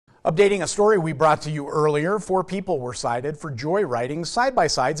Updating a story we brought to you earlier, 4 people were cited for joyriding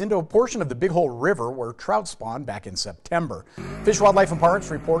side-by-sides into a portion of the Big Hole River where trout spawned back in September. Fish, Wildlife and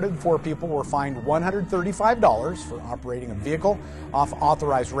Parks reported 4 people were fined $135 for operating a vehicle off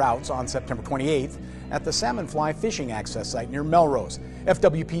authorized routes on September 28th at the salmon fly fishing access site near Melrose.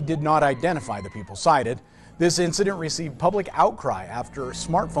 FWP did not identify the people cited. This incident received public outcry after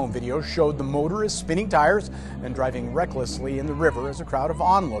smartphone videos showed the motorist spinning tires and driving recklessly in the river as a crowd of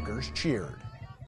onlookers cheered.